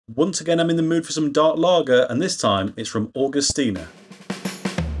Once again, I'm in the mood for some dark lager, and this time it's from Augustiner.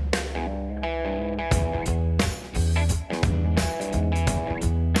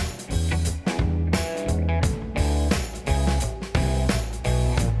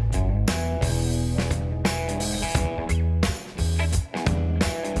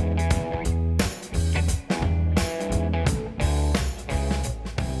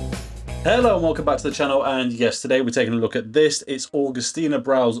 Hello and welcome back to the channel, and yes, today we're taking a look at this. It's Augustiner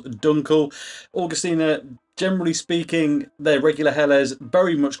Brau's Dunkel. Augustiner, generally speaking, their regular Helles,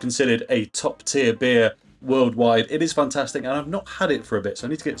 very much considered a top tier beer worldwide. It is fantastic, and I've not had it for a bit, so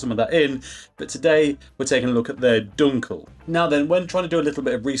I need to get some of that in. But today we're taking a look at their Dunkel. Now then, when trying to do a little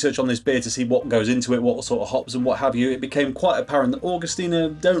bit of research on this beer to see what goes into it, what sort of hops and what have you, it became quite apparent that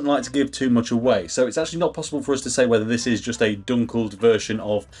Augustiner don't like to give too much away. So it's actually not possible for us to say whether this is just a Dunkeled version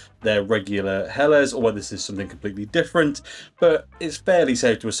of their regular Helles or whether this is something completely different. But it's fairly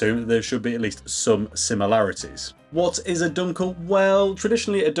safe to assume that there should be at least some similarities. What is a Dunkel? Well,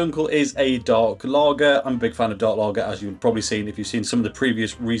 traditionally a Dunkel is a dark lager. I'm a big fan of dark lager, as you've probably seen if you've seen some of the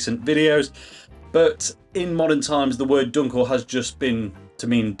previous recent videos. But in modern times, the word Dunkel has just been to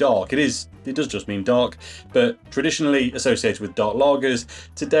mean dark. It does just mean dark, but traditionally associated with dark lagers.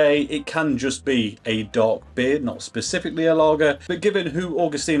 Today, it can just be a dark beer, not specifically a lager. But given who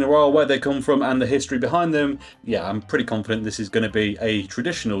Augustiner are, where they come from, and the history behind them, yeah, I'm pretty confident this is going to be a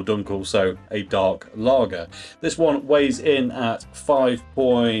traditional Dunkel, so a dark lager. This one weighs in at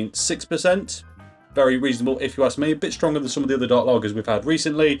 5.6%. Very reasonable, if you ask me. A bit stronger than some of the other dark lagers we've had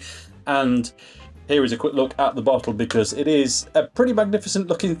recently. And here is a quick look at the bottle, because it is a pretty magnificent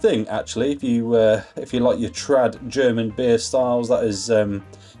looking thing, actually. If you like your trad German beer styles, that is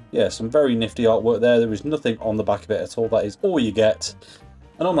yeah, some very nifty artwork there. There is nothing on the back of it at all. That is all you get.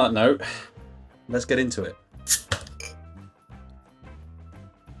 And on that note, let's get into it.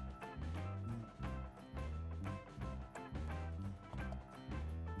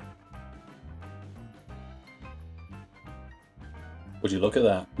 Would you look at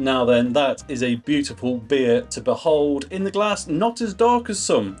that? Now then, that is a beautiful beer to behold. In the glass, not as dark as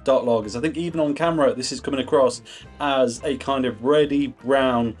some dark lagers. I think even on camera, this is coming across as a kind of reddy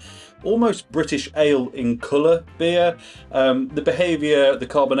brown, almost British ale in colour beer. The behaviour, the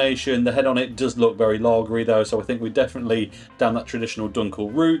carbonation, the head on it does look very lagery though, so I think we're definitely down that traditional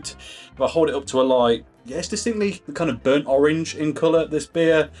Dunkel route. If I hold it up to a light, yeah, it's distinctly the kind of burnt orange in colour, this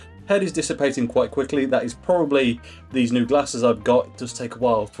beer. Head is dissipating quite quickly. That is probably these new glasses I've got. It does take a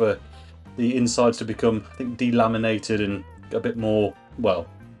while for the insides to become, I think, delaminated and a bit more, well,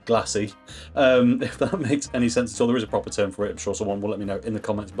 glassy, if that makes any sense at all. There is a proper term for it. I'm sure someone will let me know in the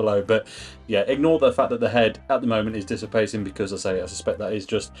comments below. But yeah, ignore the fact that the head at the moment is dissipating, because I suspect that is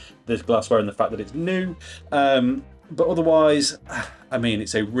just this glassware and the fact that it's new. But otherwise, I mean,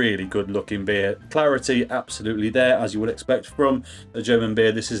 it's a really good looking beer. Clarity absolutely there, as you would expect from a German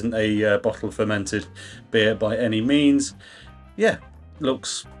beer. This isn't a bottle fermented beer by any means. Yeah,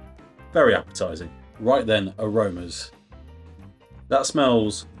 looks very appetizing. Right then, aromas. That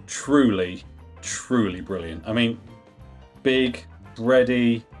smells truly, truly brilliant. I mean, big,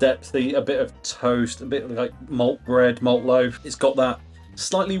 bready, depthy, a bit of toast, a bit like malt bread, malt loaf. It's got that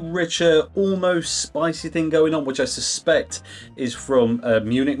slightly richer, almost spicy thing going on, which I suspect is from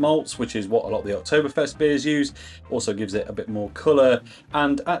Munich malts, which is what a lot of the Oktoberfest beers use. Also gives it a bit more colour,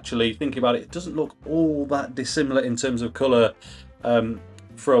 and actually thinking about it, it doesn't look all that dissimilar in terms of colour from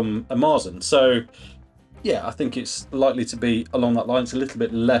a Marzen. So yeah, I think it's likely to be along that line. It's a little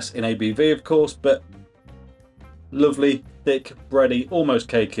bit less in ABV, of course, but lovely, thick, bready, almost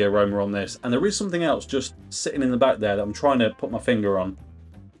cakey aroma on this. And there is something else just sitting in the back there that I'm trying to put my finger on.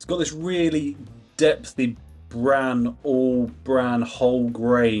 It's got this really depthy bran, all bran, whole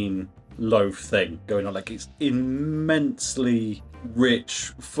grain loaf thing going on. Like, it's immensely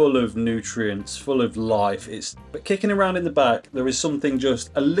rich, full of nutrients, full of life. But kicking around in the back, there is something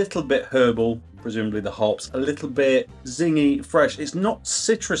just a little bit herbal, presumably the hops, a little bit zingy, fresh. It's not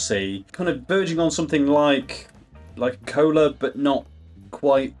citrusy, kind of verging on something like cola, but not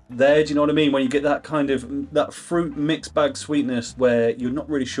quite there. Do you know what I mean? When you get that kind of that fruit mixed bag sweetness where you're not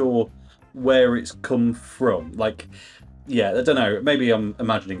really sure where it's come from. Like, yeah, I don't know, maybe I'm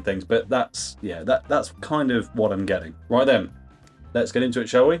imagining things, but that's, yeah, that's kind of what I'm getting. Right then, let's get into it,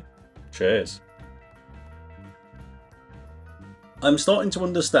 shall we? Cheers. I'm starting to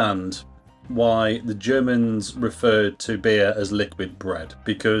understand why the Germans referred to beer as liquid bread,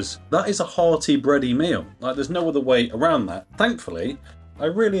 because that is a hearty, bready meal. Like, there's no other way around that. Thankfully, I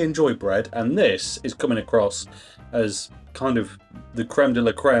really enjoy bread, and this is coming across as kind of the creme de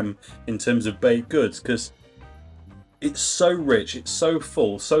la creme in terms of baked goods, because It's so rich, it's so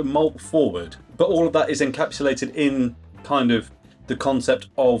full, so malt forward, but all of that is encapsulated in kind of the concept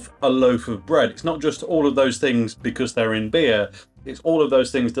of a loaf of bread. It's not just all of those things because they're in beer, it's all of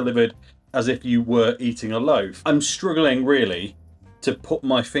those things delivered as if you were eating a loaf. I'm struggling really to put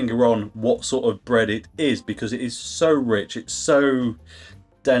my finger on what sort of bread it is because it is so rich, it's so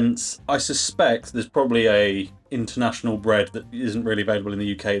dense. I suspect there's probably a international bread that isn't really available in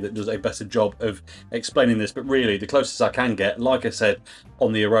the UK that does a better job of explaining this, but really the closest I can get, like I said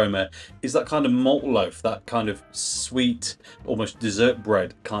on the aroma, is that kind of malt loaf, that kind of sweet, almost dessert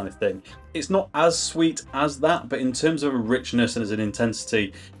bread kind of thing. It's not as sweet as that, but in terms of a richness and as an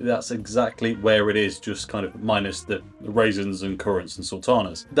intensity, that's exactly where it is, just kind of minus the raisins and currants and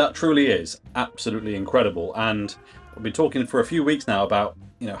sultanas. That truly is absolutely incredible, and I've been talking for a few weeks now about,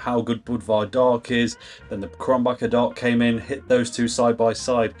 you know, how good Budvar Dark is. Then the Kronbacher Dark came in, hit those two side by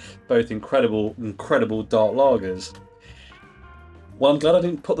side, both incredible dark lagers. Well, I'm glad I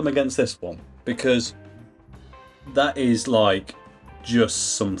didn't put them against this one, because that is like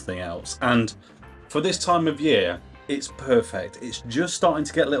just something else. And for this time of year, it's perfect. It's just starting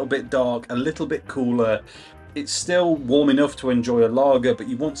to get a little bit dark, a little bit cooler. It's still warm enough to enjoy a lager, but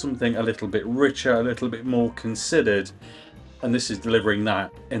you want something a little bit richer, a little bit more considered, and this is delivering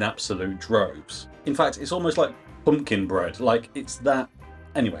that in absolute droves. In fact, it's almost like pumpkin bread, like it's that.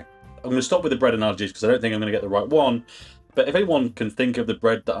 Anyway, I'm going to stop with the bread analogies because I don't think I'm going to get the right one, but if anyone can think of the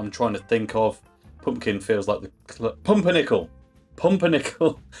bread that I'm trying to think of, pumpkin feels like the pumpernickel.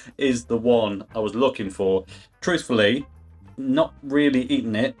 Pumpernickel is the one I was looking for. Truthfully, not really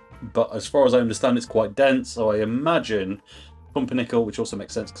eating it, but as far as I understand, it's quite dense, so I imagine pumpernickel, which also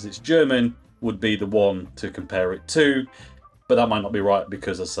makes sense because it's German, would be the one to compare it to. But that might not be right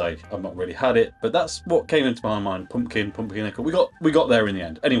because, as I say, I've not really had it. But that's what came into my mind: pumpernickel. We got there in the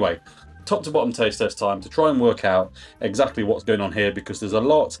end. Anyway, top to bottom taste test time to try and work out exactly what's going on here, because there's a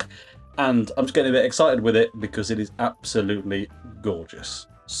lot, and I'm just getting a bit excited with it because it is absolutely gorgeous.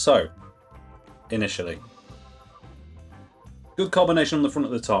 So, initially, good carbonation on the front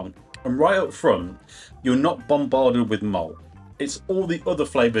of the tongue, and right up front, you're not bombarded with malt. It's all the other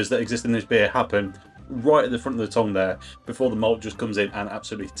flavours that exist in this beer happen right at the front of the tongue there before the malt just comes in and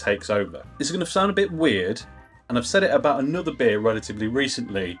absolutely takes over. This is going to sound a bit weird, and I've said it about another beer relatively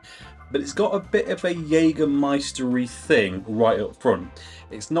recently, but it's got a bit of a Jägermeister-y thing right up front.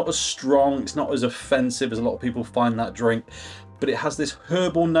 It's not as strong, it's not as offensive as a lot of people find that drink, but it has this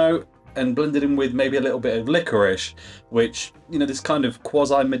herbal note, and blended in with maybe a little bit of licorice, which, you know, this kind of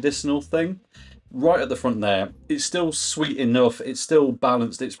quasi-medicinal thing. Right at the front there, it's still sweet enough, it's still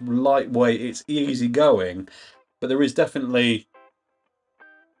balanced, it's lightweight, it's easy going, but there is definitely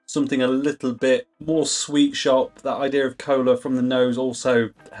something a little bit more sweet shop. That idea of cola from the nose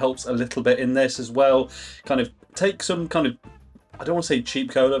also helps a little bit in this as well. Kind of take some kind of, I don't want to say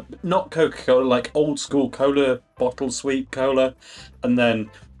cheap cola, but not Coca-Cola, like old school cola, bottle sweet cola, and then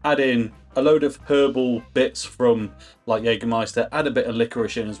add in a load of herbal bits from like Jägermeister, add a bit of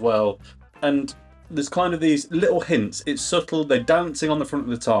licorice in as well, and there's kind of these little hints. It's subtle, they're dancing on the front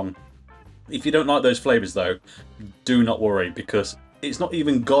of the tongue. If you don't like those flavours though, do not worry, because it's not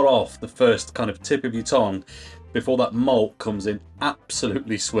even got off the first kind of tip of your tongue before that malt comes in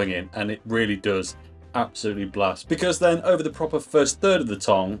absolutely swinging, and it really does absolutely blast. Because then over the proper first third of the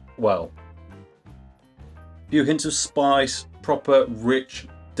tongue, well, a few hints of spice, proper rich,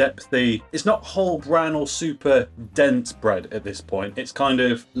 depthy. It's not whole bran or super dense bread at this point. It's kind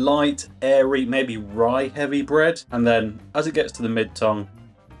of light, airy, maybe rye heavy bread. And then as it gets to the mid tongue,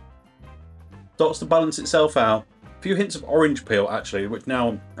 starts to balance itself out. A few hints of orange peel actually, which now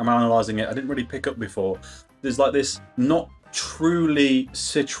I'm analysing it, I didn't really pick up before. There's like this not truly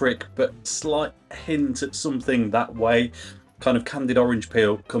citric but slight hint at something that way. Kind of candied orange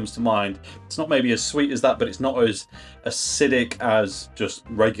peel comes to mind. It's not maybe as sweet as that, but it's not as acidic as just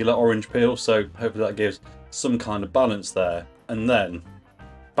regular orange peel, so hopefully that gives some kind of balance there. And then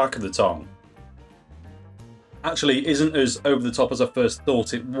back of the tongue actually isn't as over the top as I first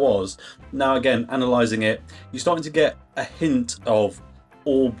thought it was. Now again, analysing it, you're starting to get a hint of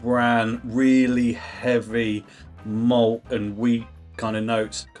all bran, really heavy malt and wheat kind of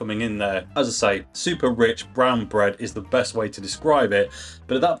notes coming in there. As I say, super rich brown bread is the best way to describe it,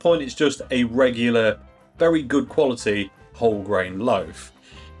 but at that point it's just a regular, very good quality whole grain loaf.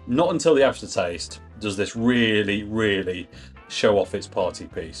 Not until the aftertaste does this really show off its party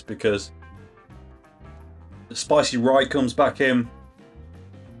piece, because the spicy rye comes back in,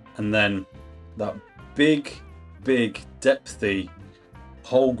 and then that big depthy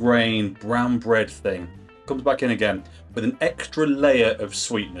whole grain brown bread thing comes back in again with an extra layer of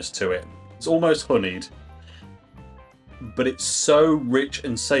sweetness to it. It's almost honeyed. but it's so rich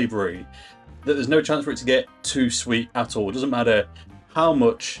and savoury that there's no chance for it to get too sweet at all. It doesn't matter how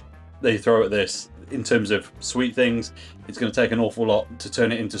much they throw at this in terms of sweet things, it's going to take an awful lot to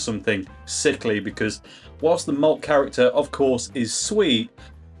turn it into something sickly, because whilst the malt character of course is sweet,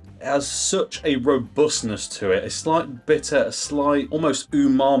 it has such a robustness to it, a slight bitter, a slight almost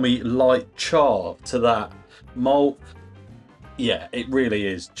umami light char to that malt. Yeah, it really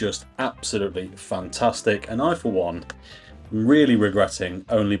is just absolutely fantastic, and I for one am really regretting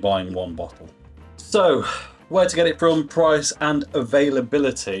only buying one bottle. So where to get it from, price and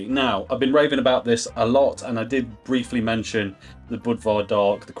availability. Now, I've been raving about this a lot, and I did briefly mention the Budvar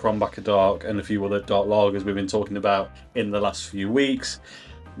Dark, the Krombacher Dark, and a few other dark lagers we've been talking about in the last few weeks.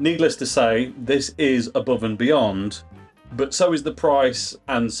 Needless to say, this is above and beyond, but so is the price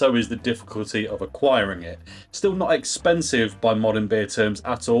and so is the difficulty of acquiring it. Still not expensive by modern beer terms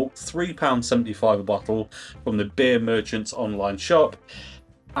at all, £3.75 a bottle from the Beer Merchants online shop,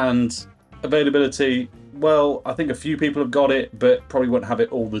 and availability, well, I think a few people have got it, but probably won't have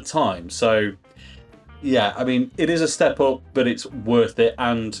it all the time. So yeah, I mean, it is a step up, but it's worth it,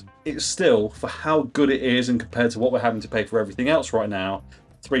 and it's still, for how good it is and compared to what we're having to pay for everything else right now,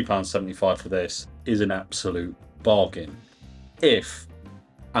 £3.75 for this is an absolute bargain. If,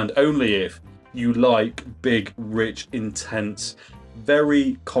 and only if, you like big, rich, intense,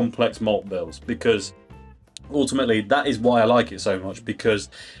 very complex malt bills, because ultimately that is why I like it so much, because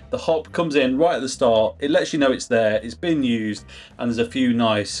the hop comes in right at the start, it lets you know it's there, it's been used, and there's a few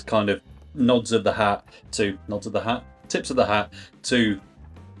nice kind of tips of the hat to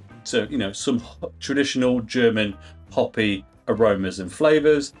you know, some traditional German hoppy aromas and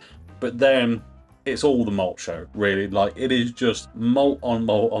flavors. But then it's all the malt show, really. Like, it is just malt on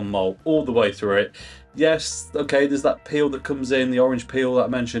malt on malt all the way through it. Yes, okay, there's that peel that comes in, the orange peel that I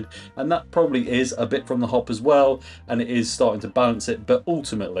mentioned, and that probably is a bit from the hop as well, and it is starting to balance it. But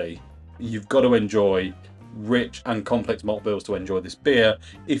ultimately, you've got to enjoy rich and complex malt bills to enjoy this beer.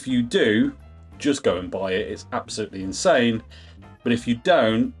 If you do, just go and buy it. It's absolutely insane. But if you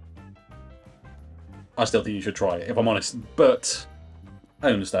don't, I still think you should try it, if I'm honest. But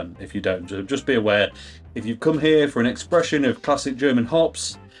I understand if you don't. Just be aware, if you've come here for an expression of classic German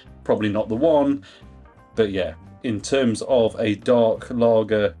hops, probably not the one. But yeah, in terms of a dark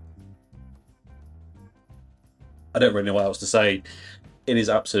lager, I don't really know what else to say. It is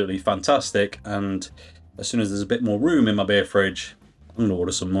absolutely fantastic, and as soon as there's a bit more room in my beer fridge, I'm going to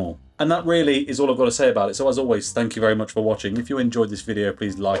order some more. And that really is all I've got to say about it. So as always, thank you very much for watching. If you enjoyed this video,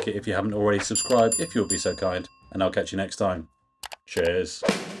 please like it. If you haven't already, subscribe if you'll be so kind. And I'll catch you next time. Cheers.